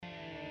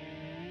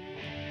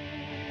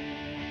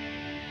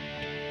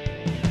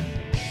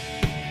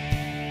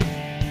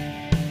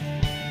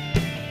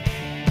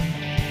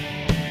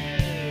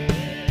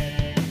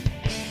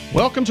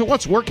Welcome to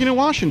What's Working in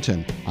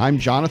Washington. I'm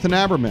Jonathan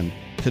Aberman.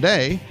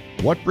 Today,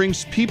 what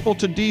brings people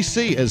to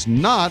D.C. is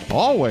not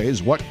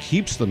always what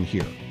keeps them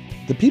here.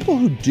 The people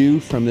who do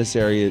from this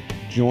area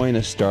join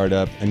a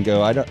startup and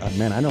go, I don't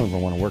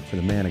even want to work for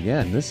the man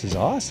again. This is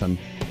awesome.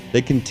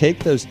 They can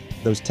take those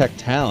tech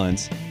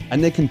talents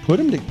and they can put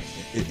them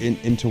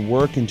into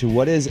work into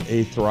what is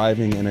a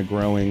thriving and a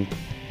growing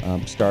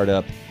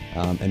startup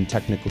and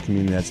technical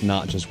community that's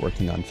not just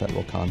working on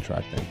federal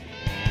contracting.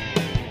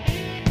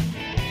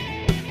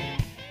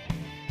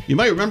 You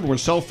might remember when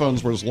cell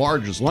phones were as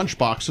large as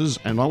lunchboxes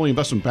and only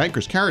investment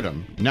bankers carried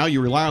them. Now you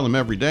rely on them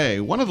every day.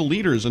 One of the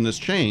leaders in this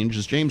change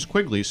is James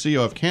Quigley,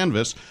 CEO of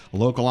Canvas, a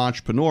local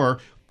entrepreneur.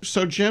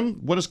 So, Jim,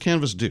 what does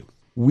Canvas do?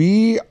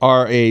 We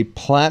are a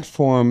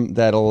platform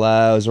that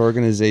allows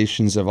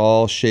organizations of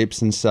all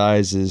shapes and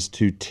sizes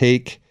to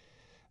take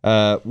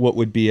what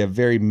would be a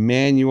very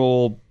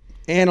manual,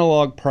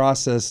 analog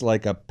process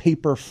like a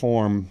paper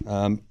form,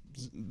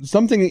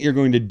 something that you're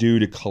going to do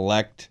to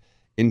collect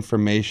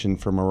information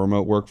from a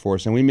remote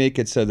workforce, and we make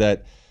it so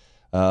that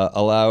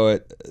allow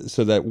it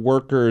so that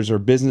workers or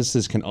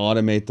businesses can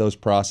automate those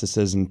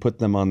processes and put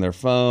them on their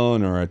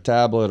phone or a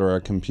tablet or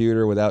a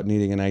computer without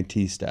needing an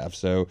IT staff.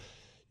 So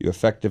you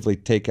effectively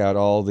take out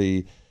all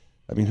the,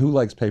 who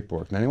likes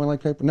paperwork? Does anyone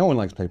like paper? No one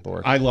likes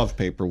paperwork. I love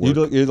paperwork.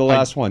 You're the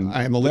last one.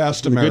 I am the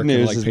last American The good to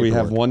news like is paperwork. we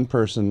have one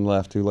person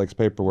left who likes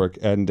paperwork,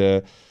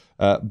 and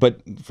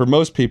but for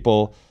most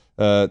people,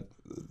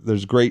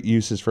 there's great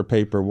uses for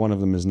paper. One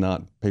of them is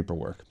not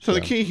paperwork. So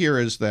the key here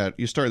is that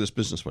you started this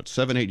business,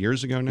 7-8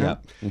 years ago now?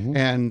 Yeah. Mm-hmm.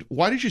 And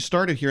why did you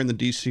start it here in the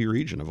D.C.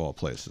 region, of all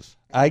places?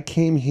 I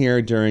came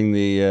here during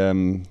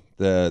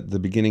the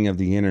beginning of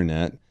the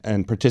internet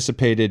and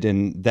participated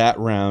in that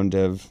round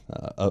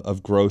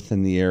of growth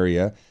in the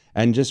area,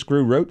 and just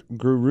grew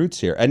roots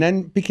here, and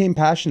then became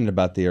passionate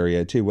about the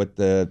area too, what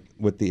the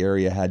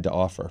area had to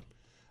offer.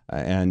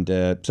 And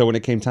so when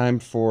it came time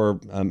for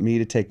me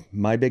to take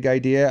my big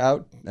idea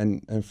out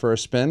and for a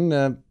spin,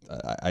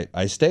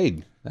 I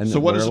stayed. And so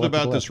what is it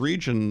about this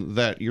region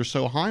that you're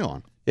so high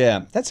on?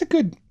 Yeah, that's a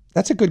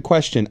good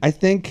question. I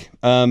think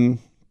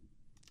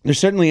there's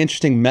certainly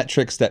interesting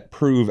metrics that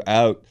prove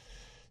out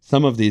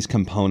some of these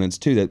components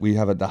too, that we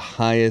have the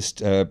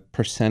highest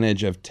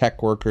percentage of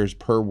tech workers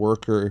per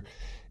worker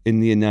in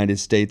the United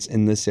States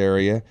in this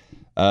area.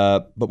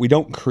 But we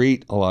don't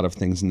create a lot of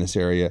things in this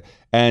area.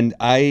 And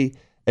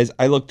as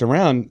I looked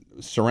around,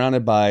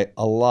 surrounded by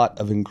a lot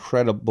of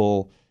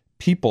incredible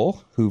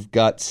people who've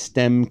got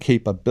STEM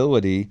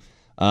capability,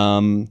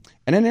 and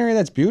an area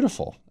that's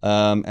beautiful.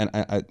 And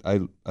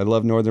I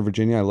love Northern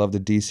Virginia. I love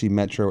the DC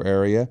metro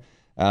area.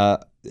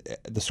 The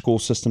school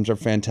systems are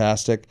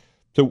fantastic.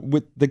 So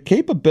with the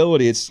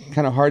capability, it's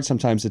kind of hard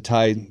sometimes to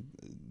tie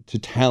to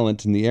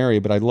talent in the area,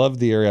 but I love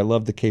the area. I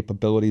love the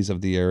capabilities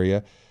of the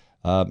area.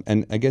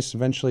 And I guess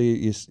eventually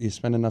you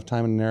spend enough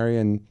time in an area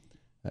and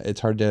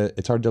it's hard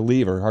to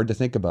leave or hard to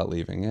think about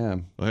leaving. Yeah.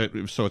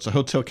 So it's a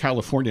Hotel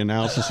California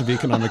analysis of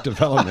economic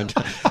development.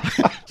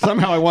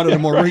 Somehow I wanted a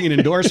more ringing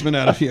endorsement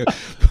out of you.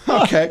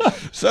 Okay.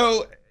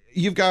 So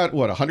you've got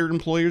 100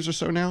 employees or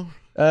so now?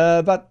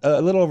 About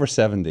a little over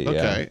 70.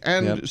 Okay. Yeah.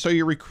 And so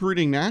you're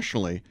recruiting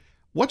nationally.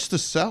 What's the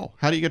sell?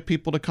 How do you get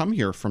people to come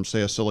here from,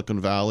 say, a Silicon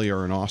Valley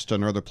or an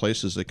Austin or other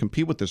places that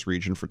compete with this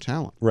region for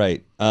talent?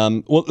 Right.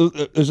 Well,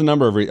 there's a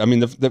number of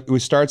reasons. It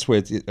starts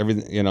with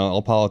everything.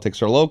 All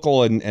politics are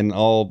local, and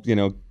all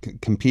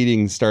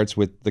competing starts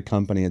with the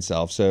company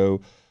itself. So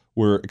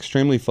we're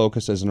extremely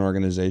focused as an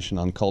organization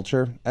on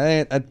culture.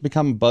 It's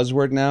become a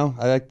buzzword now.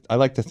 I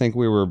like to think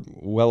we were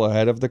well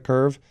ahead of the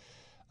curve,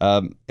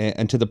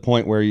 and to the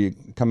point where you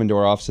come into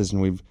our offices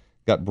and we've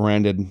got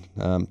branded,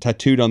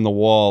 tattooed on the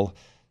wall,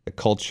 a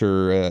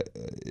culture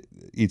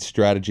eats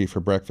strategy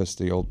for breakfast,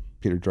 the old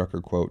Peter Drucker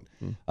quote.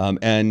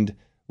 And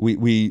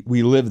we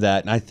live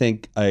that. And I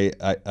think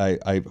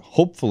I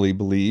hopefully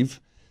believe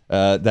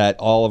that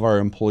all of our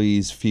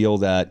employees feel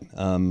that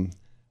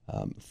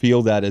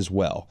as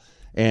well.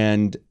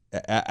 And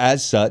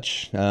as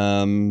such,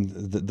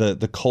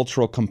 the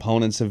cultural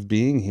components of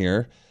being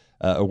here,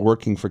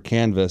 working for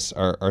Canvas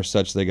are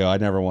such they go, I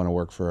never want to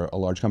work for a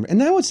large company.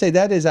 And I would say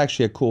that is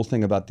actually a cool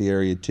thing about the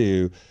area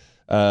too.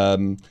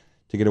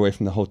 To get away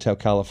from the Hotel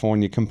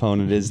California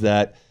component, is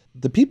that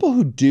the people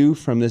who do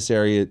from this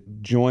area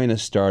join a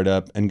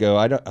startup and go,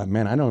 I don't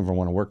ever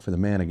want to work for the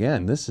man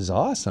again. This is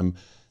awesome.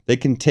 They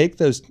can take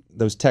those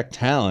tech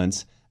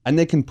talents and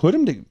they can put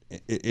them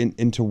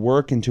into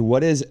work into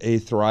what is a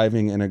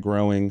thriving and a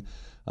growing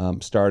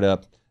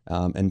startup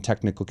and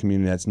technical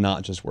community that's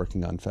not just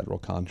working on federal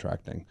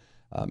contracting.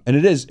 And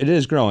it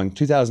is growing.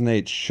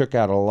 2008 shook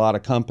out a lot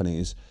of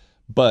companies.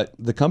 But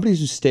the companies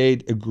who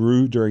stayed,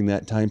 grew during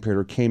that time period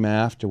or came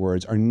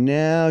afterwards are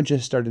now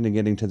just starting to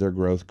get into their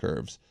growth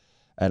curves.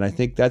 And I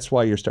think that's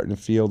why you're starting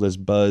to feel this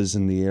buzz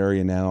in the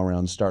area now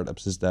around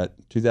startups, is that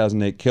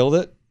 2008 killed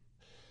it,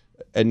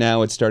 and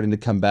now it's starting to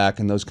come back,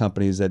 and those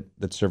companies that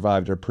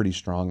survived are pretty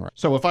strong.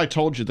 So if I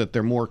told you that there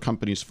are more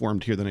companies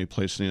formed here than any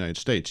place in the United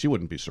States, you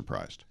wouldn't be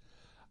surprised.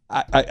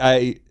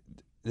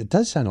 It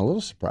does sound a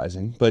little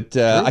surprising, but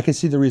I can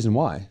see the reason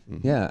why.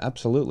 Mm-hmm. Yeah,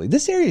 absolutely.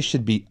 This area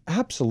should be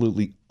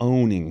absolutely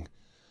owning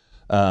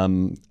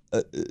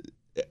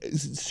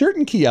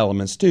certain key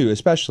elements too.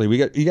 Especially,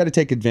 you got to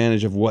take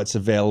advantage of what's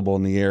available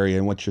in the area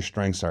and what your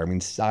strengths are. I mean,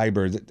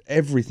 cyber,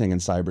 everything in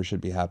cyber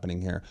should be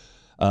happening here,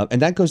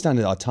 and that goes down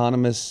to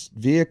autonomous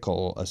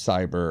vehicle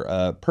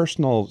cyber,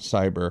 personal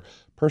cyber.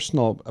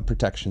 Personal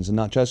protections and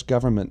not just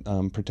government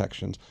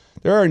protections.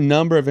 There are a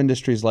number of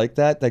industries like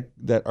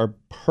that are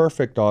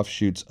perfect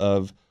offshoots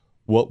of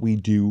what we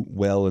do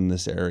well in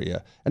this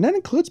area. And that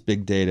includes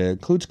big data,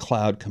 includes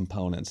cloud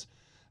components.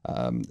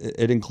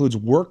 It includes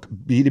work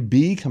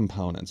B2B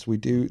components.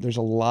 There's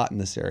a lot in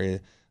this area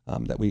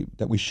that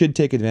we should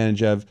take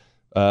advantage of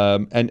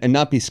and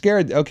not be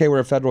scared. Okay, we're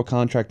a federal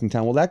contracting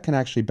town. Well, that can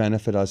actually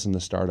benefit us in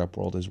the startup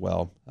world as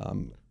well.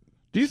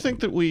 Do you think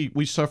that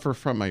we suffer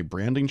from a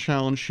branding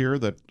challenge here,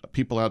 that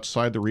people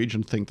outside the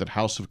region think that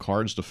House of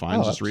Cards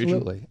defines this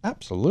region?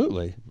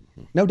 Absolutely.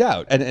 No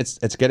doubt. And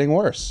it's getting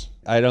worse.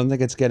 I don't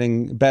think it's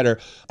getting better.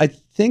 I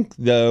think,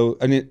 though,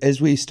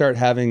 as we start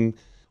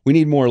we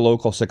need more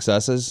local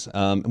successes.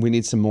 We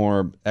need some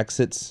more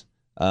exits,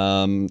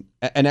 and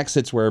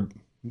exits where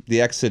the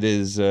exit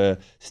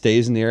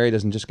stays in the area,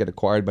 doesn't just get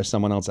acquired by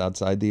someone else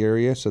outside the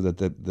area, so that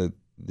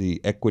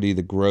the equity,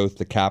 the growth,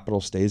 the capital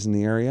stays in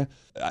the area.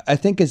 I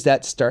think as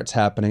that starts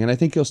happening, and I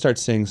think you'll start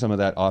seeing some of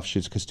that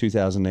offshoots, because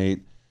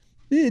 2008,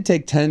 it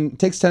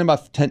takes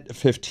about 10 to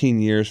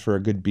 15 years for a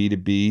good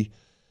B2B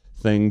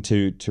thing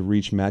to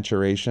reach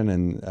maturation.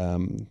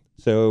 And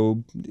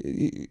so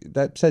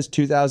that says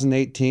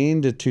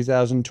 2018 to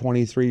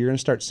 2023, you're going to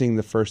start seeing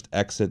the first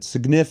exits,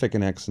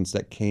 significant exits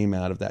that came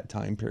out of that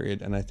time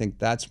period. And I think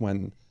that's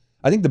when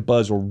the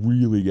buzz will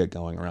really get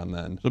going around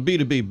then. So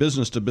B2B,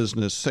 business to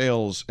business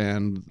sales,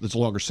 and there's a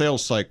longer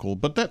sales cycle.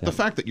 But the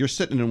fact that you're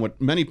sitting in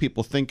what many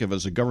people think of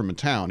as a government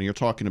town, and you're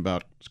talking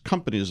about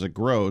companies that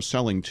grow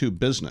selling to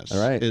business,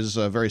 is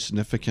a very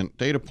significant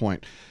data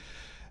point.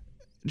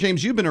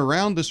 James, you've been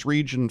around this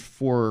region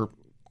for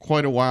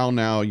quite a while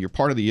now. You're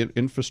part of the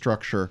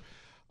infrastructure,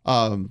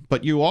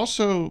 but you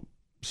also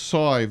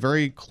saw a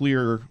very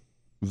clear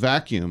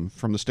vacuum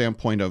from the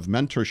standpoint of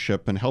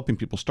mentorship and helping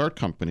people start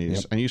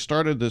companies. Yep. And you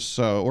started this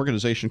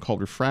organization called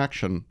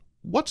Refraction.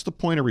 What's the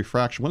point of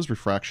Refraction? What does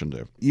Refraction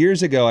do?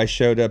 Years ago, I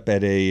showed up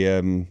at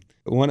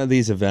one of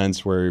these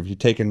events where if you're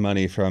taking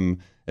money from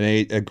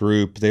a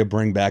group, they'll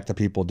bring back the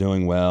people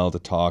doing well to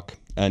talk.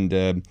 And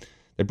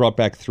they brought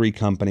back 3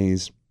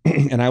 companies,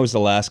 and I was the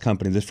last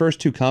company. The first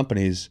 2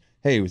 companies,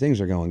 hey, things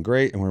are going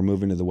great, and we're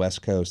moving to the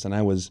West Coast. And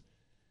I was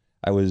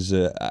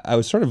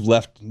sort of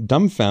left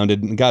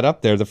dumbfounded and got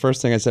up there. The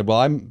first thing I said, well,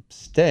 I'm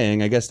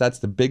staying. I guess that's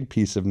the big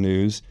piece of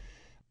news.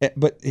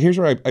 But here's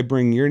where I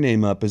bring your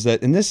name up, is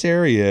that in this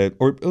area,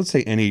 or let's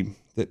say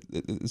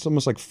it's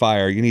almost like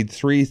fire. You need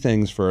 3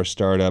 things for a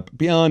startup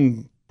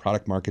beyond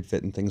product market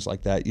fit and things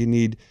like that.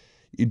 You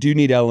do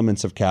need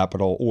elements of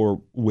capital,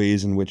 or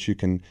ways in which you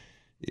can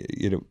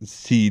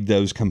seed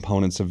those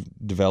components of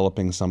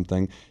developing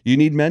something. You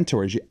need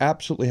mentors. You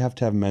absolutely have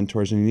to have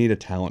mentors, and you need a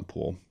talent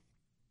pool.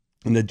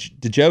 And the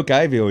joke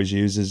I've always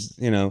used is,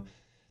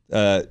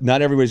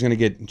 not everybody's going to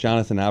get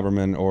Jonathan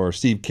Aberman or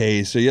Steve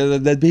Case. So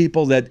the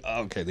people that,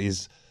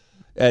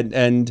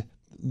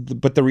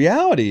 but the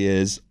reality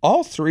is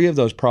all 3 of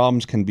those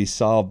problems can be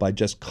solved by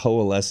just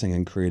coalescing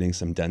and creating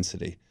some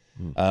density.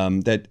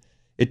 That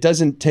it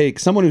doesn't take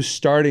someone who's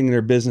starting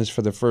their business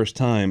for the first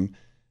time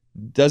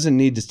doesn't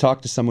need to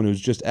talk to someone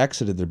who's just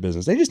exited their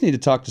business. They just need to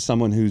talk to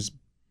someone who's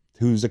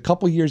a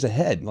couple years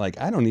ahead. Like,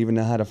 I don't even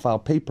know how to file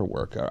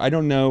paperwork, or I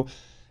don't know.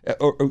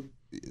 Or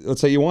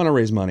let's say you want to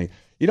raise money.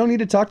 You don't need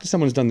to talk to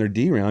someone who's done their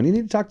D round. You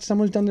need to talk to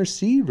someone who's done their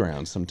seed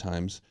round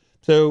sometimes.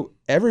 So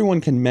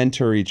everyone can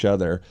mentor each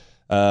other.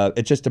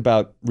 It's just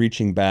about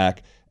reaching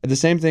back. The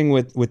same thing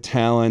with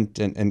talent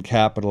and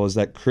capital, is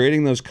that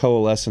creating those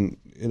coalescent,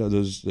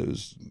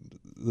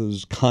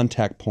 those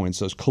contact points,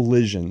 those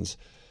collisions,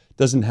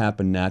 doesn't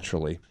happen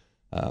naturally.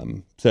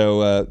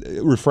 So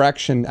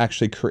Refraction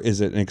actually is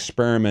an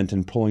experiment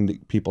in pulling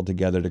people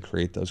together to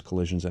create those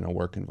collisions in a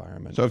work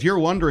environment. So if you're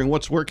wondering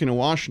what's working in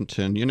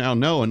Washington, you now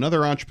know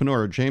another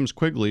entrepreneur, James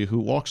Quigley, who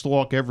walks the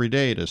walk every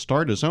day to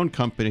start his own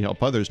company,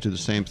 help others do the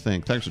same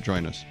thing. Thanks for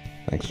joining us.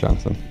 Thanks,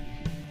 Jonathan.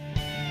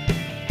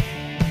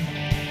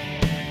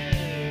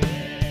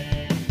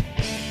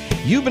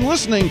 You've been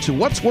listening to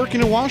What's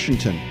Working in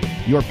Washington,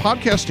 your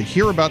podcast to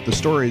hear about the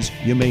stories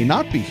you may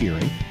not be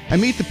hearing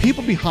and meet the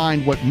people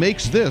behind what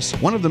makes this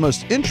one of the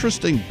most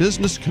interesting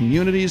business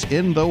communities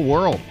in the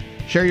world.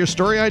 Share your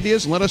story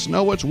ideas and let us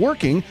know what's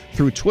working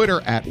through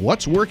Twitter at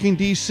What's Working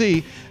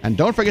DC. And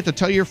don't forget to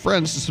tell your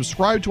friends to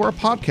subscribe to our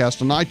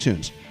podcast on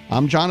iTunes.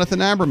 I'm Jonathan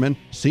Aberman.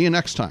 See you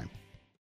next time.